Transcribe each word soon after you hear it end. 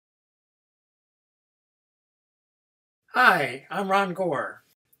Hi, I'm Ron Gore.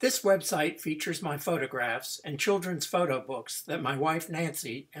 This website features my photographs and children's photo books that my wife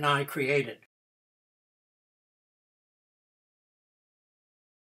Nancy and I created.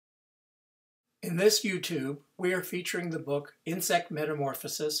 In this YouTube, we are featuring the book Insect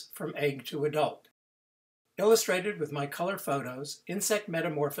Metamorphosis from Egg to Adult. Illustrated with my color photos, Insect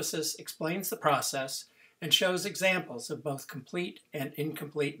Metamorphosis explains the process and shows examples of both complete and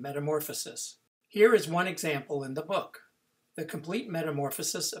incomplete metamorphosis. Here is one example in the book: the complete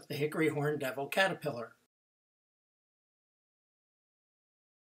metamorphosis of the hickory horned devil caterpillar.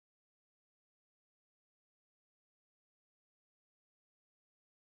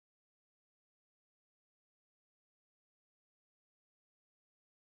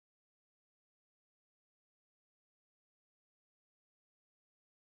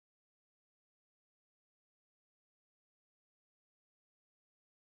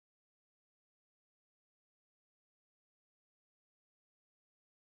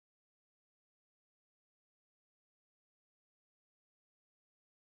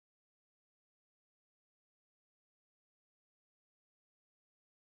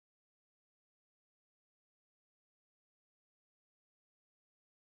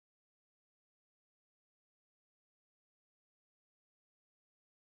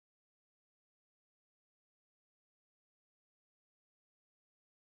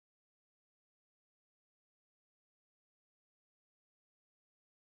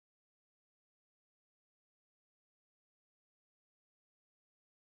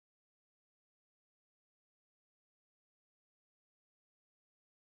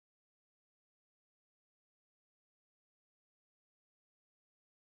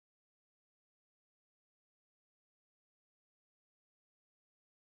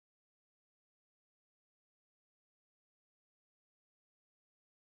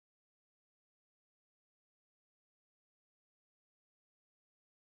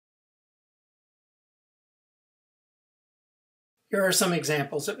 Here are some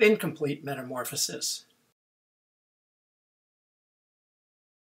examples of incomplete metamorphosis.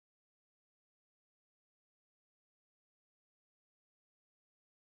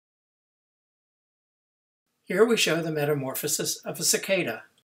 Here we show the metamorphosis of a cicada.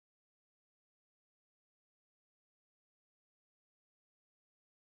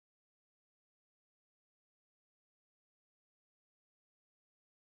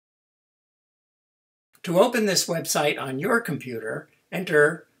 To open this website on your computer,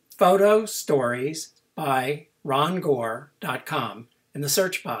 enter Photo Stories by rongore.com in the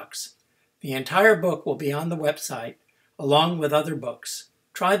search box. The entire book will be on the website, along with other books.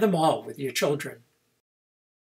 Try them all with your children.